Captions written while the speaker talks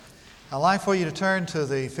I'd like for you to turn to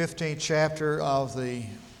the 15th chapter of the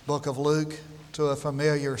book of Luke, to a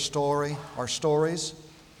familiar story or stories.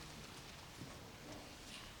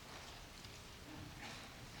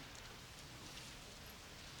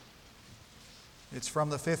 It's from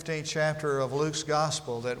the 15th chapter of Luke's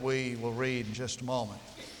Gospel that we will read in just a moment.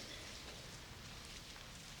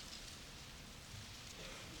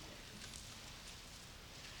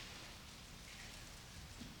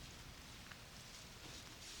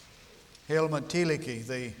 Helmut Thielicke,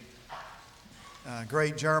 the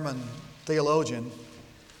great German theologian,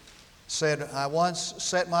 said, "I once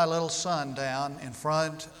set my little son down in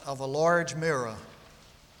front of a large mirror.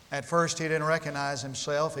 At first he didn't recognize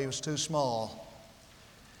himself. He was too small.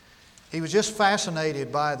 He was just fascinated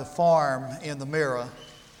by the form in the mirror.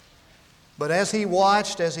 But as he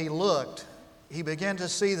watched, as he looked, he began to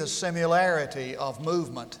see the similarity of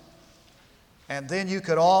movement. And then you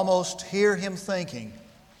could almost hear him thinking,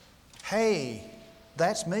 'Hey,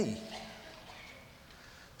 that's me.'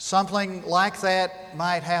 Something like that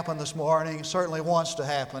might happen this morning. It certainly wants to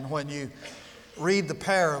happen when you read the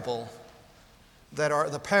parables that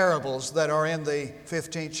are in the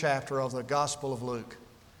 15th chapter of the Gospel of Luke.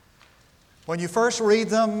 When you first read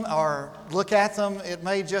them or look at them, it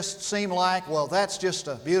may just seem like, well, that's just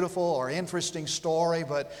a beautiful or interesting story,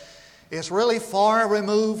 but it's really far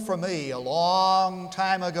removed from me. A long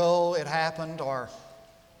time ago it happened, or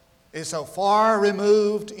it's a far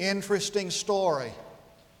removed, interesting story.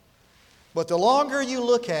 But the longer you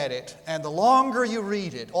look at it and the longer you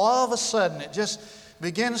read it, all of a sudden it just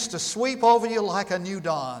begins to sweep over you like a new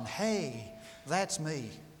dawn. Hey, that's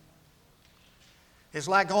me. It's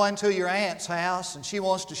like going to your aunt's house and she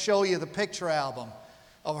wants to show you the picture album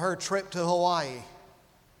of her trip to Hawaii.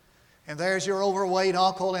 And there's your overweight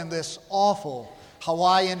uncle in this awful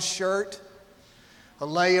Hawaiian shirt, a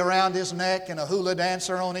lei around his neck and a hula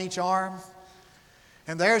dancer on each arm.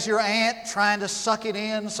 And there's your aunt trying to suck it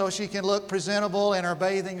in so she can look presentable in her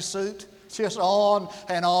bathing suit. Just on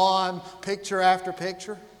and on, picture after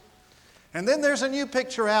picture. And then there's a new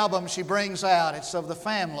picture album she brings out. It's of the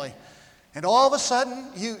family. And all of a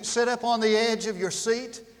sudden, you sit up on the edge of your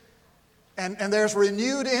seat and there's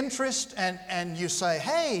renewed interest and you say,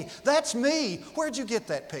 "Hey, that's me. Where'd you get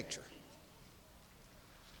that picture?"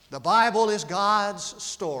 The Bible is God's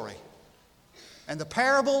story. And the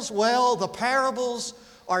parables, well, the parables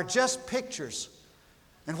are just pictures.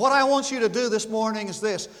 And what I want you to do this morning is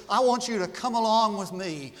this. I want you to come along with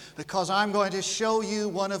me because I'm going to show you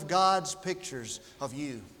one of God's pictures of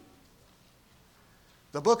you.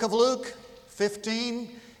 The book of Luke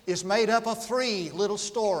 15 is made up of 3 little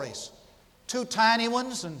stories. 2 tiny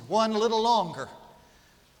ones and 1 little longer.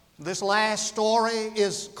 This last story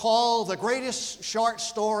is called the greatest short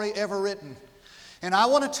story ever written. And I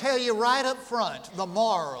want to tell you right up front the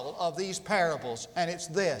moral of these parables, and it's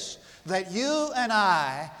this, that you and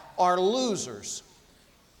I are losers.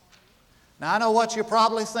 Now I know what you're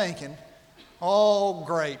probably thinking. Oh,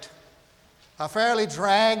 great. I fairly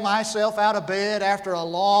dragged myself out of bed after a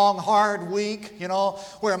long, hard week,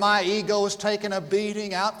 where my ego is taking a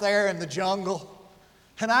beating out there in the jungle.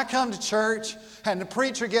 And I come to church, and the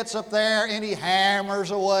preacher gets up there, and he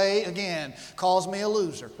hammers away again, calls me a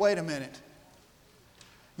loser. Wait a minute.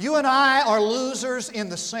 You and I are losers in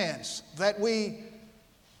the sense that we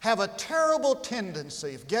have a terrible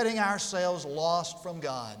tendency of getting ourselves lost from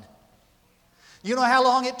God. You know how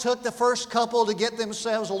long it took the first couple to get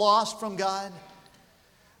themselves lost from God?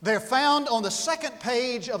 They're found on the 2nd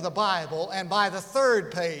page of the Bible, and by the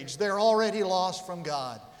 3rd page, they're already lost from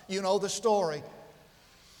God. You know the story.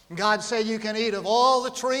 God said you can eat of all the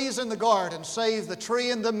trees in the garden, save the tree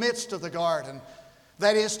in the midst of the garden.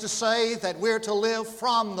 That is to say that we're to live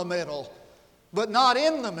from the middle, but not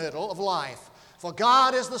in the middle of life. For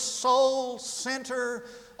God is the sole center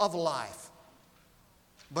of life.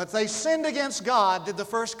 But they sinned against God, did the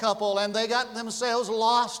first couple, and they got themselves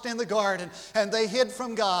lost in the garden, and they hid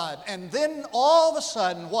from God. And then all of a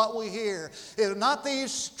sudden what we hear is not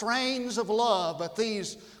these strains of love, but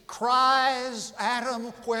these cries,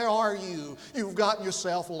 "Adam, where are you? You've gotten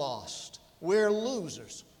yourself lost." We're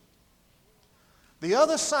losers. The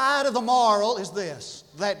other side of the moral is this,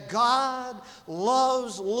 that God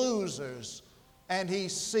loves losers and He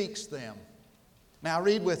seeks them. Now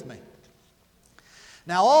read with me.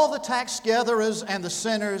 Now all the tax gatherers and the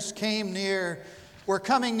sinners were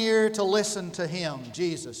coming near to listen to Him,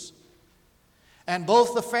 Jesus. And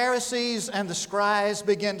both the Pharisees and the scribes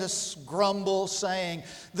began to grumble, saying,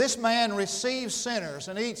 "This man receives sinners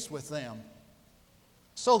and eats with them."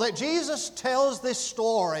 So that Jesus tells this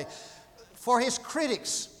story for His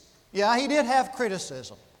critics. Yeah, He did have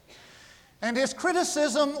criticism. And his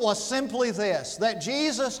criticism was simply this, that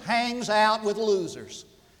Jesus hangs out with losers.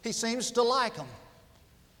 He seems to like them.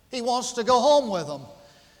 He wants to go home with them.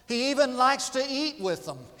 He even likes to eat with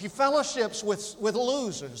them. He fellowships with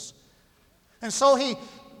losers. And so he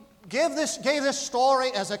gave this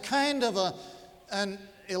story as a kind of an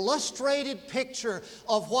illustrated picture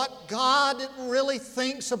of what God really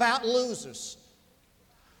thinks about losers.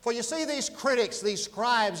 For you see, these critics, these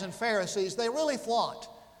scribes and Pharisees, they really thought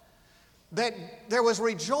that there was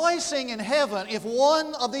rejoicing in heaven if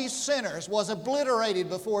one of these sinners was obliterated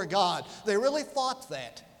before God. They really thought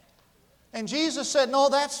that. And Jesus said, no,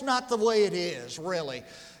 that's not the way it is, really.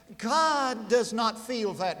 God does not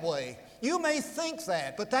feel that way. You may think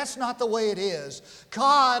that, but that's not the way it is.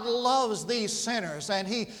 God loves these sinners, and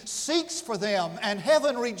He seeks for them, and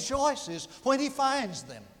heaven rejoices when He finds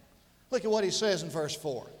them. Look at what He says in verse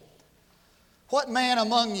 4. What man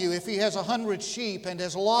among you, if he has 100 sheep and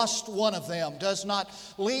has lost one of them, does not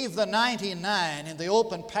leave the 99 in the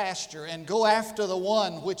open pasture and go after the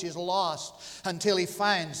one which is lost until he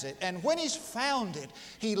finds it? And when he's found it,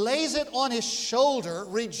 he lays it on his shoulder,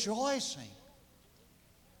 rejoicing.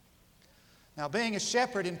 Now, being a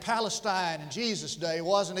shepherd in Palestine in Jesus' day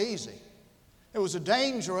wasn't easy. It was a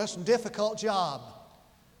dangerous and difficult job.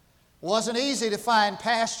 It wasn't easy to find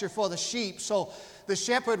pasture for the sheep, so the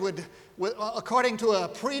shepherd would, according to a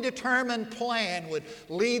predetermined plan, would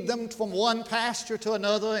lead them from one pasture to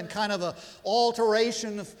another in kind of an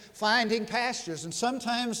alteration of finding pastures. And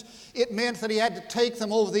sometimes it meant that he had to take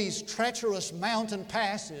them over these treacherous mountain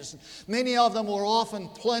passes. Many of them were often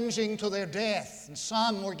plunging to their death, and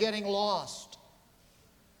some were getting lost.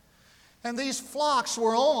 And these flocks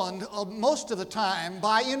were owned most of the time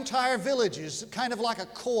by entire villages, kind of like a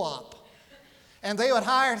co-op. And they would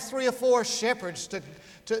hire 3 or 4 shepherds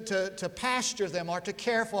to pasture them or to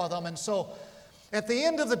care for them. And so at the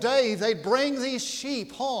end of the day, they'd bring these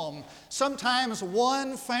sheep home. Sometimes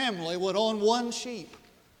one family would own 1 sheep.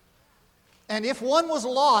 And if one was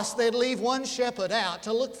lost, they'd leave one shepherd out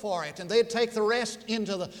to look for it. And they'd take the rest to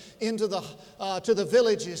the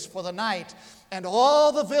villages for the night. And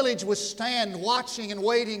all the village would stand watching and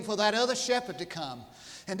waiting for that other shepherd to come.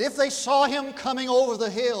 And if they saw him coming over the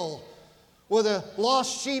hill with a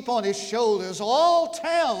lost sheep on his shoulders, all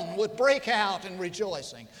town would break out in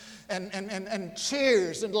rejoicing and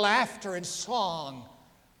cheers and laughter and song.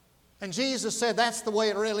 And Jesus said that's the way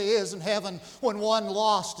it really is in heaven when one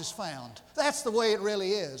lost is found. That's the way it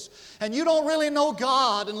really is. And you don't really know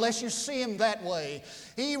God unless you see Him that way.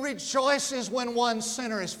 He rejoices when one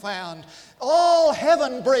sinner is found. All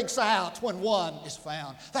heaven breaks out when one is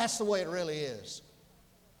found. That's the way it really is.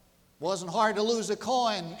 It wasn't hard to lose a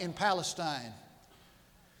coin in Palestine.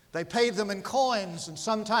 They paid them in coins, and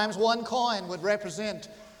sometimes 1 coin would represent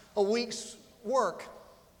a week's work.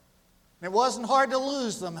 And it wasn't hard to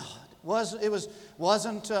lose them. It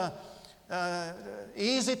wasn't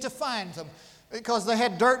easy to find them because they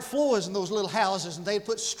had dirt floors in those little houses, and they'd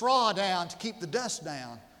put straw down to keep the dust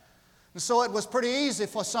down. And so it was pretty easy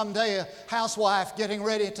for someday a housewife getting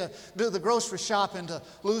ready to do the grocery shopping to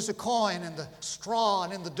lose a coin in the straw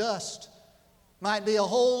and in the dust. Might be a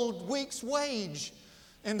whole week's wage.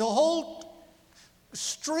 And the whole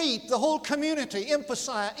street, the whole community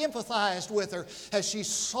empathized with her as she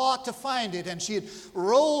sought to find it. And she'd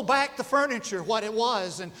roll back the furniture, what it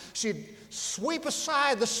was, and she'd sweep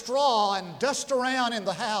aside the straw and dust around in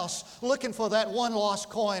the house looking for that one lost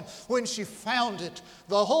coin. When she found it,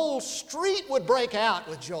 the whole street would break out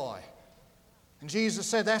with joy. And Jesus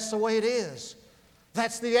said that's the way it is.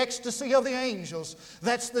 That's the ecstasy of the angels.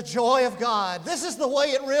 That's the joy of God. This is the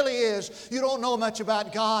way it really is. You don't know much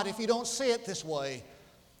about God if you don't see it this way.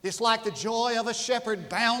 It's like the joy of a shepherd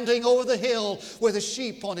bounding over the hill with a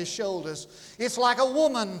sheep on his shoulders. It's like a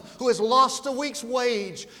woman who has lost a week's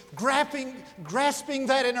wage, grasping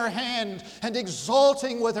that in her hand and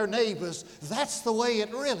exulting with her neighbors. That's the way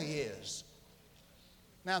it really is.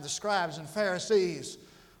 Now, the scribes and Pharisees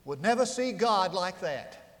would never see God like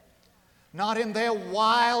that. Not in their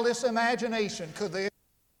wildest imagination could they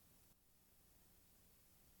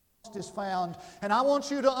is found. And I want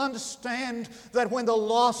you to understand that when the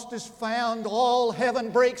lost is found, all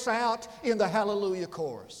heaven breaks out in the hallelujah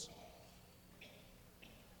chorus.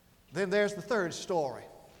 Then there's the third story.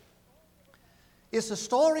 It's the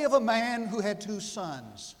story of a man who had 2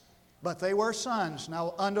 sons, but they were sons.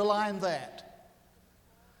 Now underline that.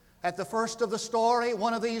 At the first of the story,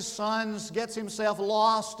 one of these sons gets himself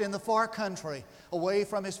lost in the far country, away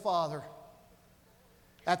from his father.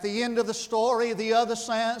 At the end of the story, the other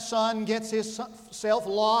son gets himself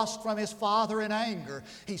lost from his father in anger.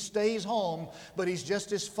 He stays home, but he's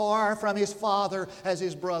just as far from his father as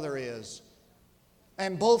his brother is.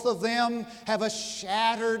 And both of them have a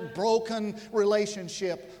shattered, broken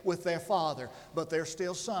relationship with their father, but they're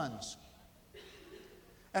still sons.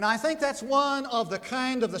 And I think that's one of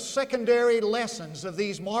the secondary lessons of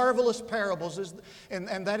these marvelous parables,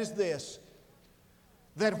 and that is this: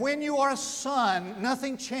 that when you are a son,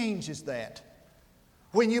 nothing changes that.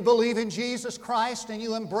 When you believe in Jesus Christ and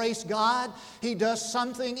you embrace God, He does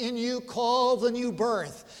something in you called the new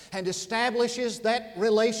birth and establishes that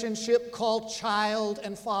relationship called child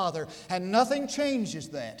and father. And nothing changes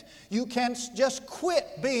that. You can't just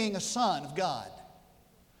quit being a son of God.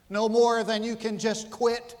 No more than you can just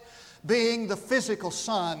quit being the physical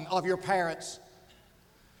son of your parents.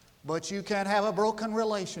 But you can have a broken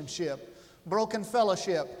relationship, broken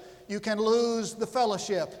fellowship. You can lose the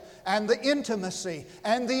fellowship and the intimacy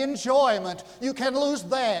and the enjoyment. You can lose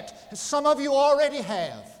that. Some of you already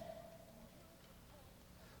have.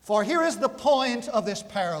 For here is the point of this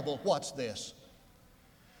parable. What's this?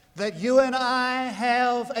 That you and I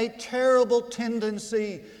have a terrible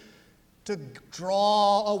tendency to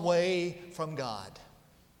draw away from God.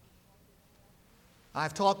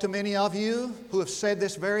 I've talked to many of you who have said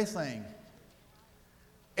this very thing.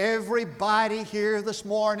 Everybody here this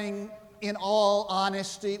morning, in all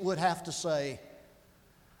honesty, would have to say,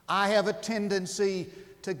 I have a tendency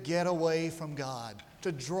to get away from God,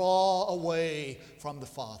 to draw away from the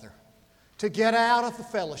Father, to get out of the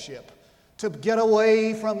fellowship, to get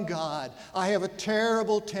away from God. I have a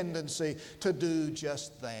terrible tendency to do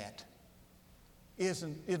just that.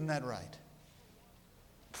 Isn't that right?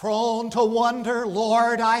 Prone to wonder,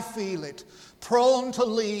 Lord, I feel it. Prone to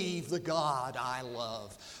leave the God I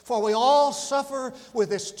love. For we all suffer with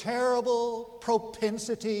this terrible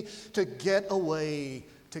propensity to get away,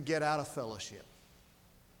 to get out of fellowship.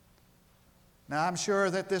 Now, I'm sure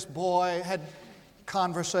that this boy had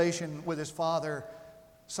conversation with his father,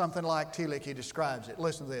 something like Tillich describes it.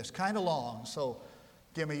 Listen to this, kind of long, so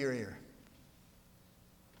give me your ear.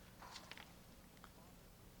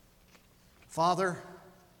 Father,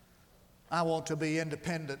 I want to be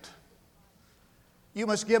independent. You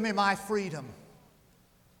must give me my freedom.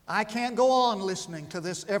 I can't go on listening to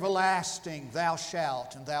this everlasting thou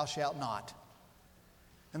shalt and thou shalt not.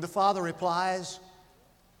 And the father replies,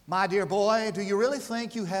 my dear boy, do you really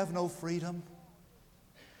think you have no freedom?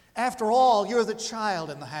 After all, you're the child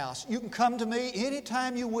in the house. You can come to me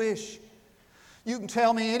anytime you wish. You can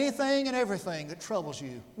tell me anything and everything that troubles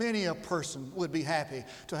you. Many a person would be happy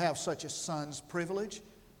to have such a son's privilege.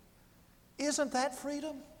 Isn't that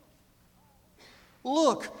freedom?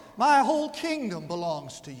 Look, my whole kingdom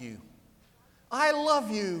belongs to you. I love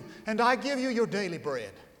you and I give you your daily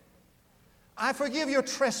bread. I forgive your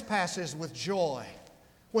trespasses with joy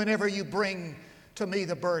whenever you bring to me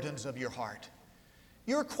the burdens of your heart.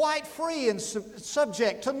 You're quite free and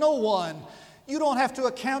subject to no one. You don't have to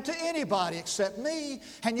account to anybody except me,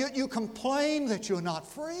 and you complain that you're not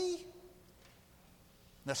free.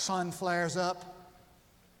 The sun flares up.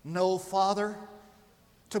 No, Father,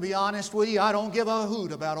 to be honest with you, I don't give a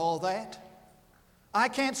hoot about all that. I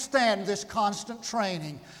can't stand this constant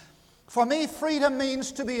training. For me, freedom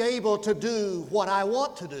means to be able to do what I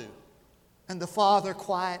want to do. And the father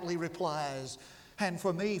quietly replies, and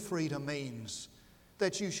for me, freedom means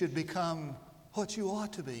that you should become what you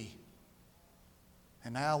ought to be.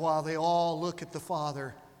 And now while they all look at the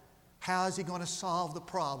father, how is he going to solve the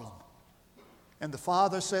problem? And the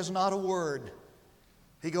father says not a word.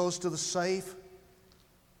 He goes to the safe.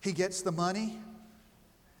 He gets the money.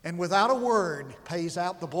 And without a word, pays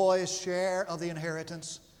out the boy's share of the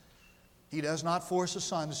inheritance. He does not force a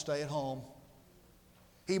son to stay at home.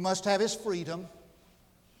 He must have his freedom.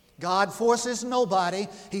 God forces nobody.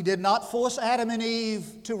 He did not force Adam and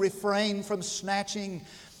Eve to refrain from snatching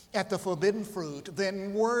at the forbidden fruit.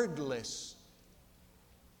 Then, wordless,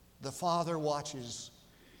 the father watches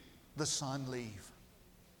the son leave.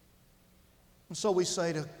 And so we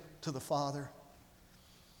say to the father,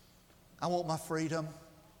 I want my freedom.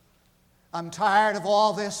 I'm tired of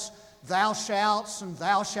all this thou shalts and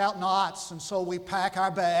thou shalt nots. And so we pack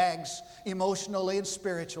our bags emotionally and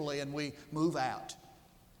spiritually and we move out.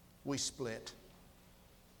 We split.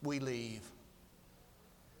 We leave.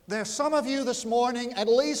 There's some of you this morning, at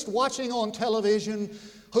least watching on television,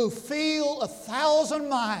 who feel 1,000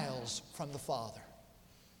 miles from the Father.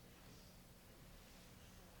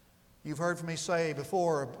 You've heard me say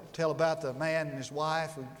before, tell about the man and his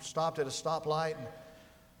wife who stopped at a stoplight and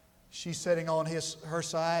she's sitting on her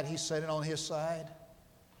side, he's sitting on his side.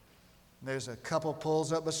 There's a couple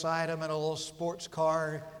pulls up beside him in a little sports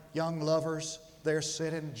car, young lovers. They're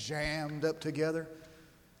sitting jammed up together.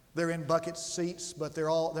 They're in bucket seats, but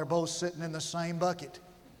they're both sitting in the same bucket.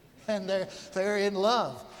 And they're in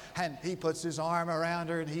love. And he puts his arm around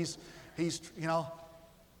her, and he's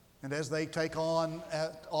and as they take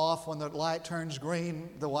off, when the light turns green,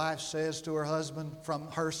 the wife says to her husband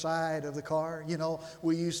from her side of the car,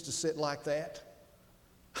 we used to sit like that.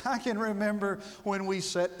 I can remember when we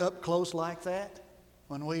sat up close like that,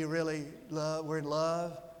 when we really were in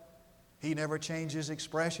love. He never changes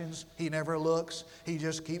expressions. He never looks. He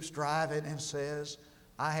just keeps driving and says,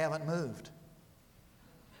 I haven't moved.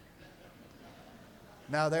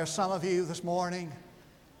 Now, there's some of you this morning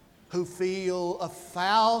who feel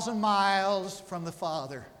 1,000 miles from the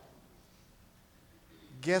Father.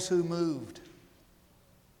 Guess who moved?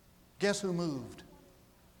 Guess who moved?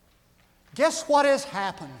 Guess what has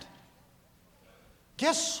happened?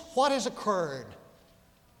 Guess what has occurred?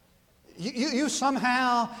 You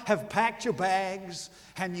somehow have packed your bags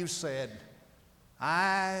and you said,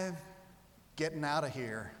 I'm getting out of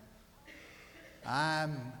here.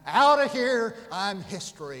 I'm out of here. I'm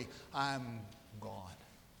history. I'm gone.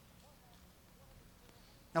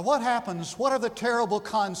 Now what happens? What are the terrible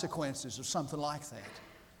consequences of something like that?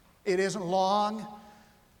 It isn't long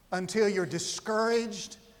until you're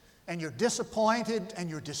discouraged and you're disappointed and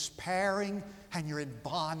you're despairing and you're in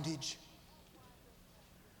bondage.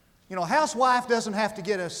 A housewife doesn't have to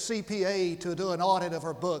get a CPA to do an audit of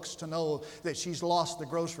her books to know that she's lost the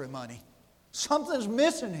grocery money. Something's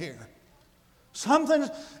missing here. Something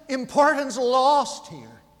important's lost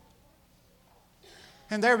here.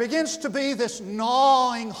 And there begins to be this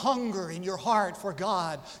gnawing hunger in your heart for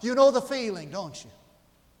God. You know the feeling, don't you?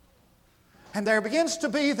 And there begins to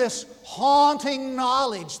be this haunting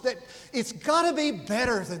knowledge that it's got to be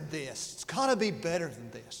better than this. It's got to be better than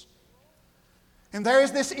this. And there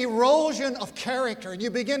is this erosion of character, and you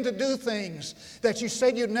begin to do things that you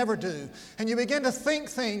said you'd never do. And you begin to think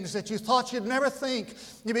things that you thought you'd never think.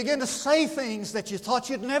 You begin to say things that you thought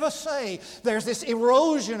you'd never say. There's this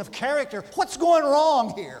erosion of character. What's going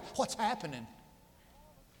wrong here? What's happening?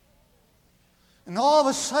 And all of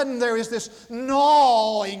a sudden there is this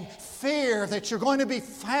gnawing fear that you're going to be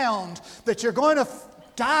found, that you're going to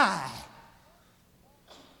die.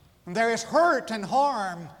 And there is hurt and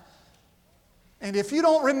harm. And if you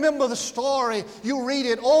don't remember the story, you read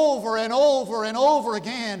it over and over and over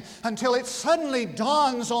again until it suddenly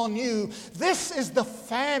dawns on you, this is the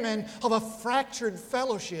famine of a fractured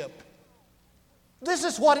fellowship. This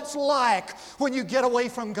is what it's like when you get away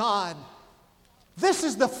from God. This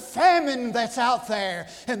is the famine that's out there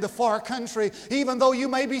in the far country, even though you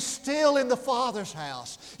may be still in the Father's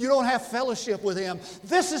house. You don't have fellowship with Him.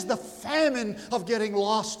 This is the famine of getting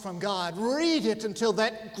lost from God. Read it until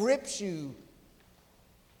that grips you.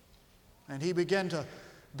 And he began to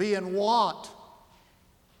be in want.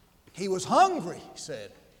 He was hungry, he said.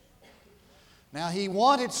 Now he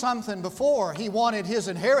wanted something before. He wanted his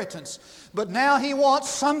inheritance. But now he wants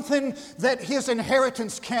something that his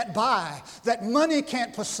inheritance can't buy, that money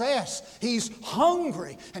can't possess. He's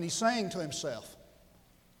hungry. And he's saying to himself,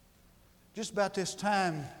 just about this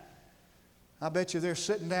time, I bet you they're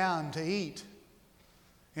sitting down to eat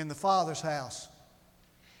in the Father's house.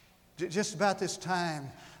 Just about this time,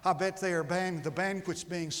 I bet the banquet's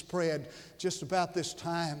being spread. Just about this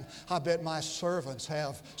time, I bet my servants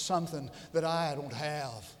have something that I don't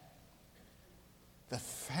have. The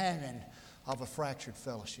famine of a fractured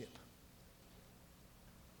fellowship.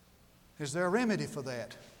 Is there a remedy for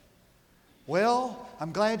that? Well,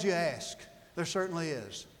 I'm glad you asked. There certainly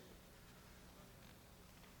is.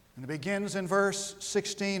 And it begins in verse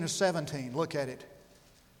 16 or 17. Look at it.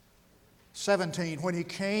 17, when he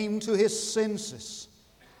came to his senses,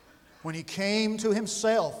 when he came to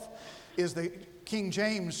himself, is the King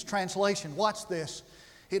James translation. Watch this.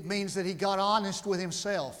 It means that he got honest with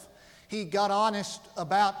himself. He got honest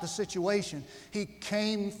about the situation. He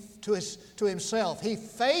came to himself. He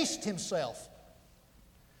faced himself.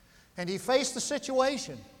 And he faced the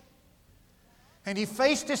situation. And he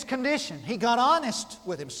faced his condition. He got honest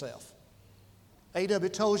with himself. A.W.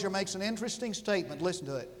 Tozer makes an interesting statement. Listen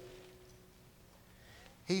to it.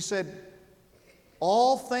 He said,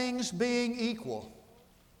 all things being equal,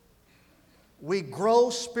 we grow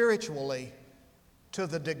spiritually to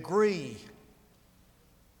the degree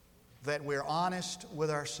that we're honest with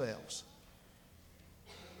ourselves.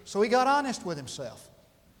 So he got honest with himself.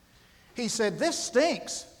 He said, this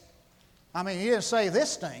stinks. I mean, he didn't say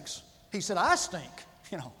this stinks. He said, I stink.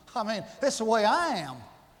 This is the way I am.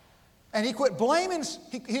 And he quit blaming,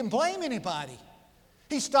 he didn't blame anybody.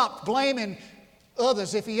 He stopped blaming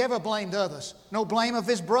others if he ever blamed others. No blame of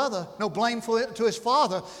his brother, no blame to his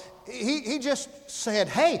father. He just said,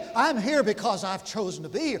 hey, I'm here because I've chosen to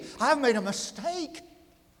be here. I've made a mistake.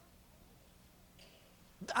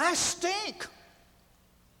 I stink.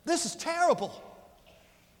 This is terrible.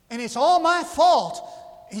 And it's all my fault.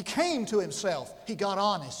 He came to himself. He got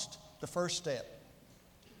honest. The first step.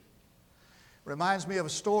 Reminds me of a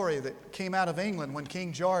story that came out of England when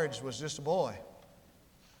King George was just a boy.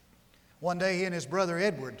 One day he and his brother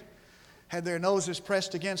Edward had their noses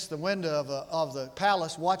pressed against the window of the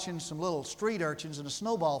palace watching some little street urchins in a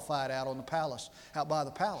snowball fight out by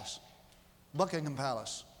the palace, Buckingham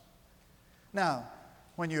Palace. Now,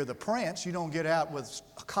 when you're the prince, you don't get out with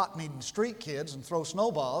cotton-eating street kids and throw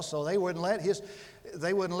snowballs, so they wouldn't let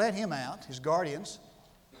him out, his guardians,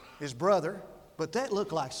 his brother, but that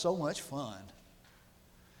looked like so much fun.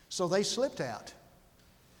 So they slipped out.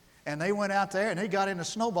 And they went out there and they got in a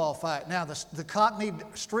snowball fight. Now, the cockney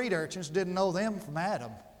street urchins didn't know them from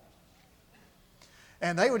Adam.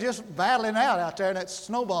 And they were just battling out there in that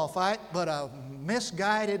snowball fight, but a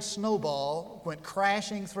misguided snowball went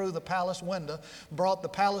crashing through the palace window, brought the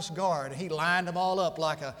palace guard. He lined them all up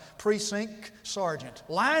like a precinct sergeant.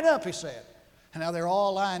 Line up, he said. And now they're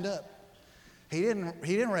all lined up. He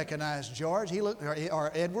didn't recognize George.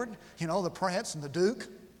 Or Edward, the prince and the duke.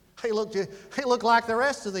 He looked like the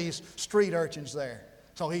rest of these street urchins there.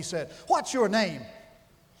 So he said, "What's your name?"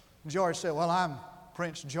 And George said, "Well, I'm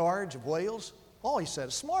Prince George of Wales." "Oh," he said,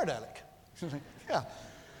 "a smart aleck." Yeah.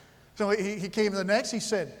 So he came to the next. He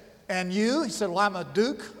said, "And you?" He said, "Well, I'm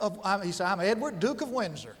I'm Edward, Duke of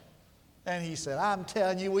Windsor." And he said, "I'm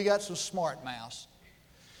telling you, we got some smart mouse."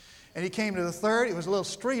 And he came to the third. It was a little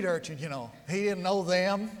street urchin, He didn't know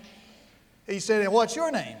them. He said, "And what's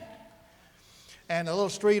your name?" And the little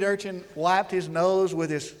street urchin wiped his nose with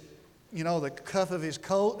his, the cuff of his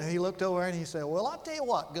coat. And he looked over and he said, "Well, I'll tell you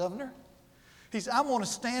what, Governor." He said, "I'm going to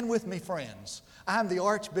stand with me friends. I'm the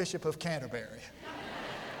Archbishop of Canterbury."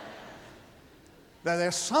 Now,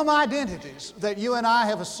 there's some identities that you and I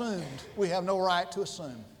have assumed we have no right to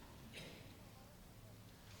assume.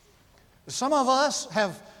 Some of us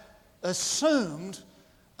have assumed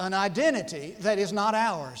an identity that is not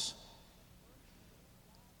ours.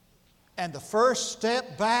 And the first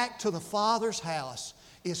step back to the Father's house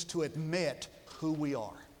is to admit who we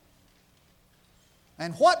are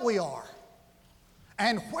and what we are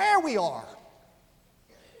and where we are.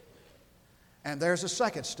 And there's a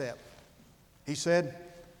second step. He said,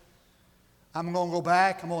 "I'm going to go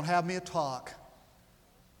back. I'm going to have me a talk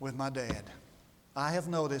with my dad." I have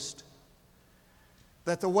noticed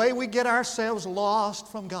that the way we get ourselves lost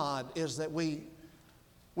from God is that we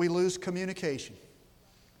lose communication.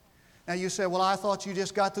 Now you say, "Well, I thought you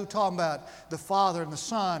just got through talking about the Father and the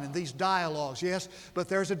Son and these dialogues." Yes, but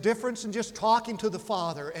there's a difference in just talking to the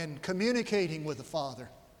Father and communicating with the Father.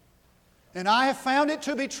 And I have found it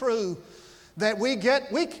to be true that we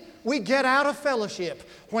get out of fellowship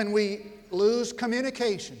when we lose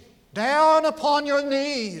communication. Down upon your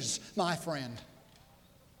knees, my friend.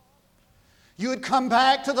 You would come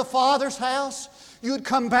back to the Father's house. You would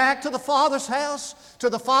come back to the Father's house, to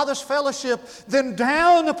the Father's fellowship, then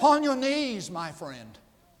down upon your knees, my friend.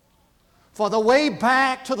 For the way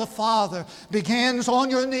back to the Father begins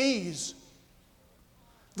on your knees.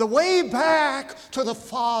 The way back to the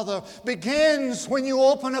Father begins when you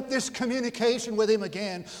open up this communication with Him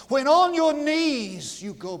again. When on your knees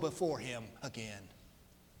you go before Him again.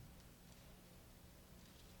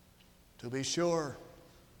 To be sure,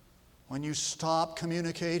 when you stop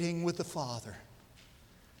communicating with the Father,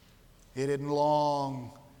 it isn't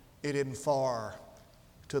long, it isn't far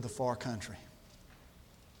to the far country.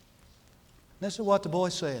 This is what the boy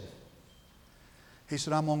said. He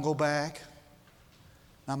said, "I'm going to go back.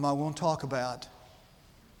 I'm not going to talk about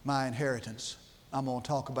my inheritance. I'm going to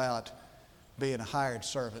talk about being a hired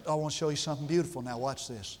servant." I want to show you something beautiful now. Watch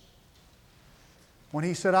this. When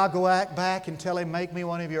he said, "I'll go back and tell him, make me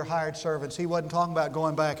one of your hired servants," he wasn't talking about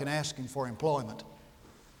going back and asking for employment.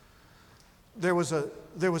 There was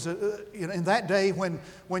in that day when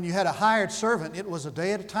you had a hired servant, it was a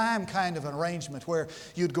day at a time kind of an arrangement where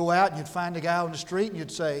you'd go out and you'd find a guy on the street and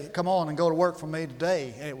you'd say, "Come on and go to work for me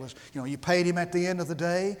today." And it was, you paid him at the end of the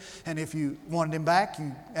day, and if you wanted him back,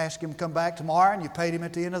 you asked him to come back tomorrow and you paid him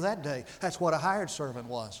at the end of that day. That's what a hired servant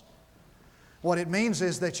was. What it means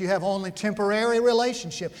is that you have only temporary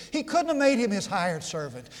relationship. He couldn't have made him his hired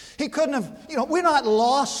servant. He couldn't have, we're not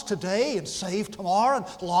lost today and saved tomorrow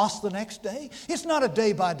and lost the next day. It's not a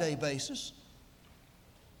day-by-day basis.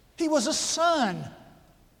 He was a son.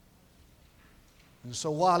 And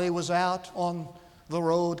so while he was out on the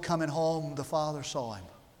road coming home, the Father saw him.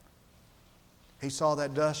 He saw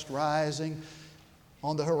that dust rising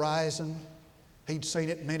on the horizon. He'd seen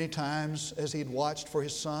it many times as he'd watched for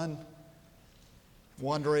his son,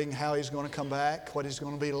 wondering how he's going to come back, what he's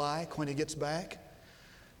going to be like when he gets back.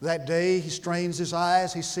 That day he strains his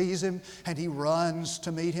eyes, he sees him, and he runs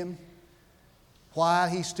to meet him. While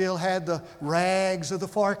he still had the rags of the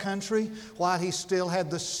far country, while he still had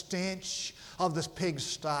the stench of the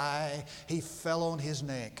pigsty, he fell on his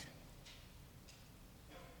neck.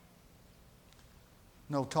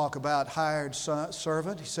 No talk about hired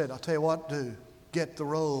servant. He said, I'll tell you what to do. Get the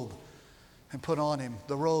robe and put on him.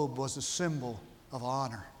 The robe was a symbol of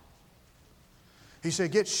honor. He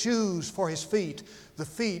said, get shoes for his feet.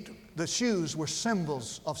 The shoes were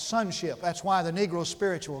symbols of sonship. That's why the Negro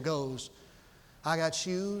spiritual goes, I got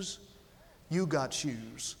shoes, you got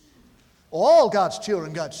shoes. All God's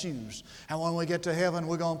children got shoes. And when we get to heaven,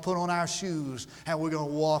 we're going to put on our shoes and we're going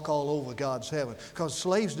to walk all over God's heaven. Because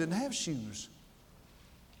slaves didn't have shoes.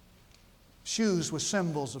 Shoes were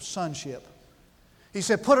symbols of sonship. He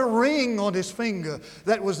said, put a ring on his finger.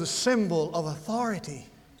 That was the symbol of authority.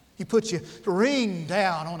 He put your ring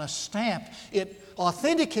down on a stamp. It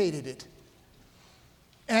authenticated it.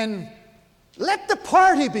 And let the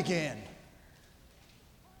party begin.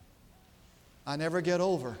 I never get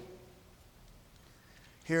over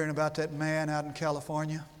hearing about that man out in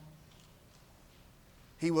California.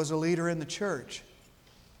 He was a leader in the church.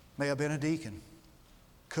 May have been a deacon.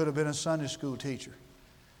 Could have been a Sunday school teacher.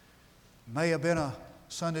 May have been a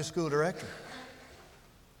Sunday school director.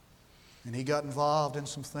 And he got involved in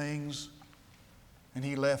some things, and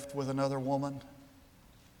he left with another woman,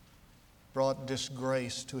 brought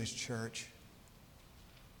disgrace to his church,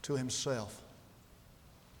 to himself.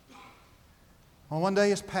 Well, one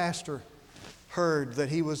day his pastor heard that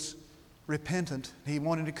he was repentant. He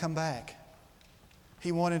wanted to come back.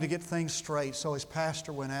 He wanted to get things straight, so his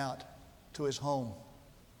pastor went out to his home.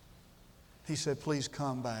 He said, please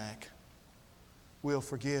come back. We'll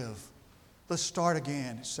forgive. Let's start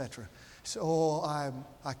again, etc. He said, oh,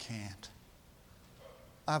 I can't.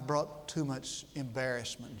 I've brought too much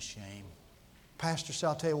embarrassment and shame. Pastor said,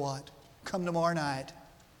 I'll tell you what, come tomorrow night.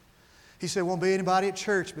 He said, won't be anybody at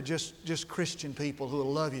church but just Christian people who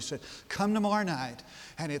will love you. He said, come tomorrow night,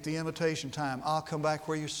 and at the invitation time, I'll come back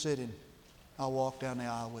where you're sitting. I'll walk down the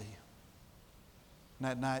aisle with you. And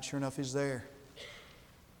that night, sure enough, he's there.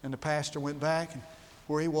 And the pastor went back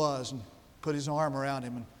where he was and put his arm around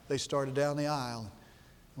him, and they started down the aisle.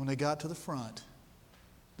 When they got to the front,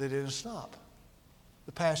 they didn't stop.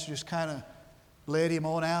 The pastor just kind of led him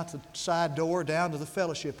on out the side door down to the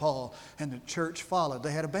fellowship hall, and the church followed.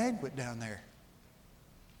 They had a banquet down there.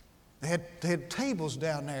 They had tables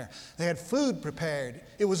down there. They had food prepared.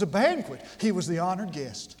 It was a banquet. He was the honored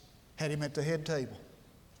guest. Had him at the head table.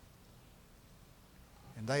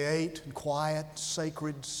 And they ate in quiet,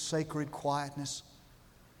 sacred quietness.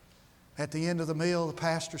 At the end of the meal, the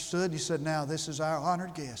pastor stood and he said, now this is our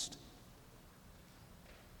honored guest.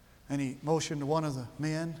 And he motioned to one of the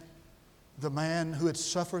men, the man who had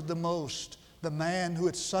suffered the most,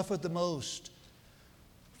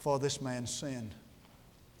 for this man's sin.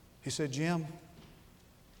 He said, Jim,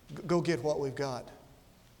 go get what we've got.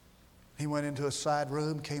 He went into a side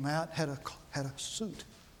room, came out, had a suit,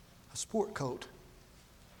 a sport coat,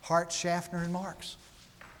 Hart, Schaffner, and Marks.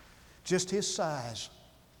 Just his size.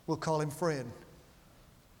 We'll call him Fred.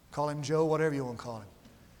 Call him Joe, whatever you want to call him.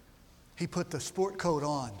 He put the sport coat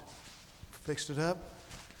on, fixed it up,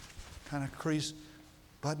 kind of creased,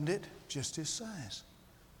 buttoned it, just his size.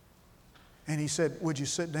 And he said, would you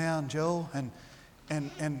sit down, Joe? And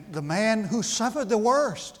the man who suffered the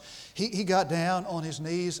worst, he got down on his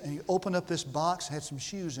knees and he opened up this box, had some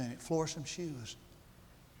shoes in it, Florissant shoes.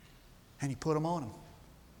 And he put them on him.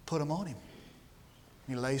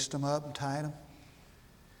 He laced them up and tied them.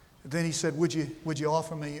 Then he said, would you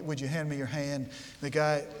hand me your hand? The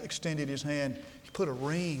guy extended his hand. He put a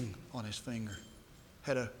ring on his finger,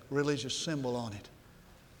 had a religious symbol on it.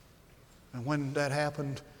 And when that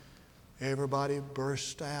happened, everybody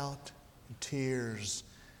burst out in tears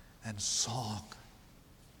and song.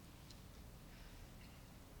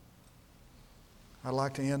 I'd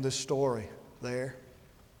like to end this story there.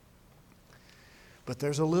 But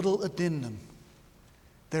there's a little addendum.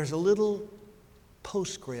 There's a little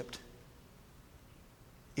postscript.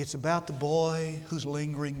 It's about the boy who's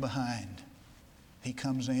lingering behind. He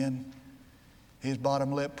comes in, his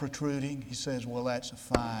bottom lip protruding. He says, well, that's a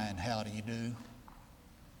fine how do you do.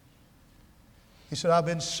 He said, I've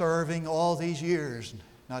been serving all these years,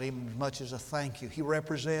 not even as much as a thank you. He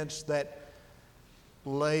represents that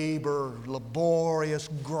laborious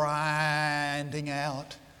grinding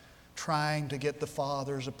out, trying to get the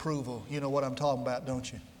Father's approval. You know what I'm talking about,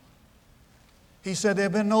 don't you? He said, there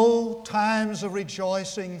have been no times of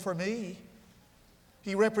rejoicing for me.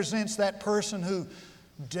 He represents that person who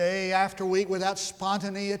day after week without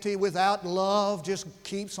spontaneity, without love, just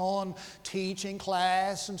keeps on teaching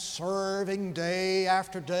class and serving day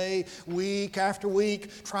after day, week after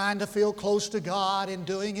week, trying to feel close to God in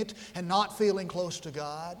doing it and not feeling close to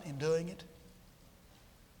God in doing it.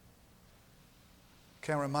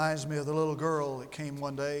 Kind of reminds me of the little girl that came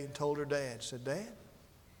one day and told her dad, said, "Dad,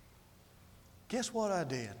 guess what I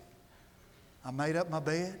did? I made up my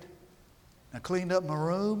bed, I cleaned up my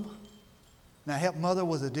room, and I helped Mother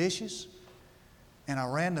with the dishes, and I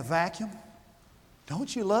ran the vacuum.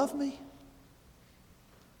 Don't you love me?"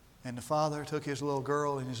 And the father took his little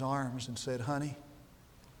girl in his arms and said, "Honey,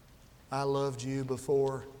 I loved you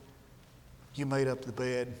before you made up the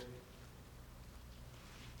bed,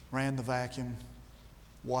 ran the vacuum,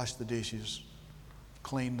 washed the dishes,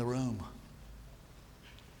 cleaned the room."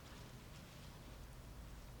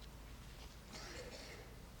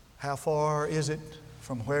 How far is it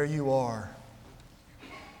from where you are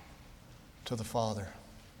to the Father?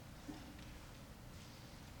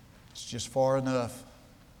 It's just far enough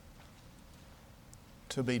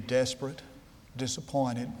to be desperate,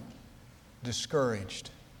 disappointed,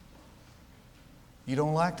 discouraged. You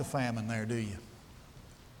don't like the famine there, do you?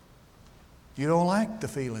 You don't like the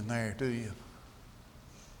feeling there, do you?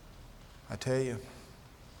 I tell you,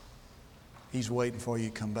 He's waiting for you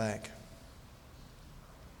to come back.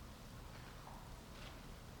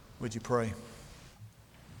 Would you pray?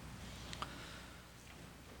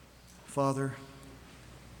 Father,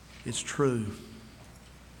 it's true.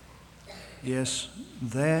 Yes,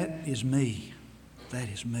 that is me. That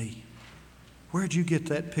is me. Where'd you get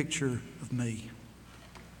that picture of me?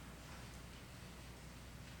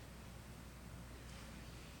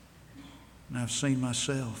 And I've seen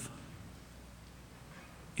myself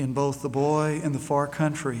in both the boy and the far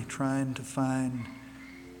country trying to find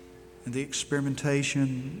the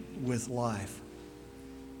experimentation with life.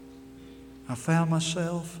 I found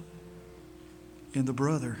myself in the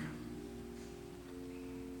brother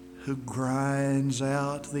who grinds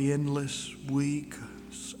out the endless week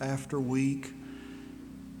after week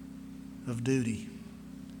of duty.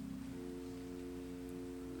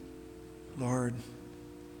 Lord,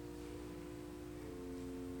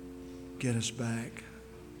 get us back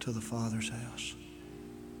to the Father's house.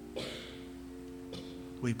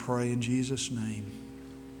 We pray in Jesus' name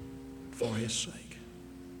for His sake.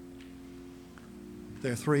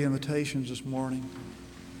 There are 3 invitations this morning.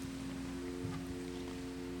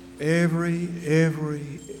 Every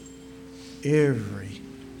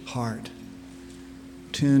heart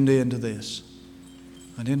tuned into this.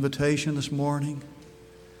 An invitation this morning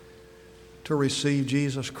to receive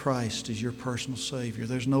Jesus Christ as your personal Savior.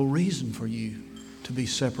 There's no reason for you to be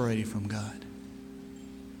separated from God.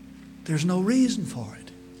 There's no reason for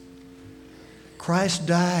it. Christ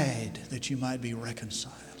died that you might be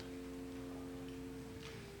reconciled.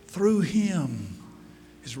 Through Him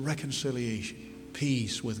is reconciliation,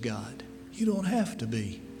 peace with God. You don't have to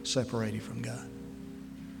be separated from God.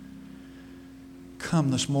 Come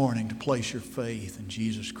this morning to place your faith in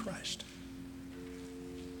Jesus Christ,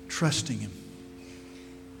 trusting Him.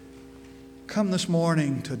 Come this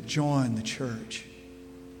morning to join the church.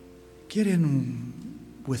 Get in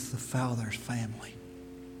with the Father's family.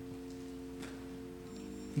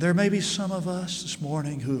 There may be some of us this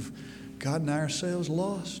morning who've gotten ourselves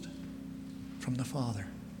lost from the Father.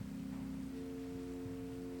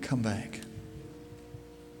 Come back.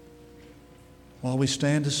 While we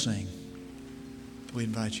stand to sing, we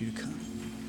invite you to come.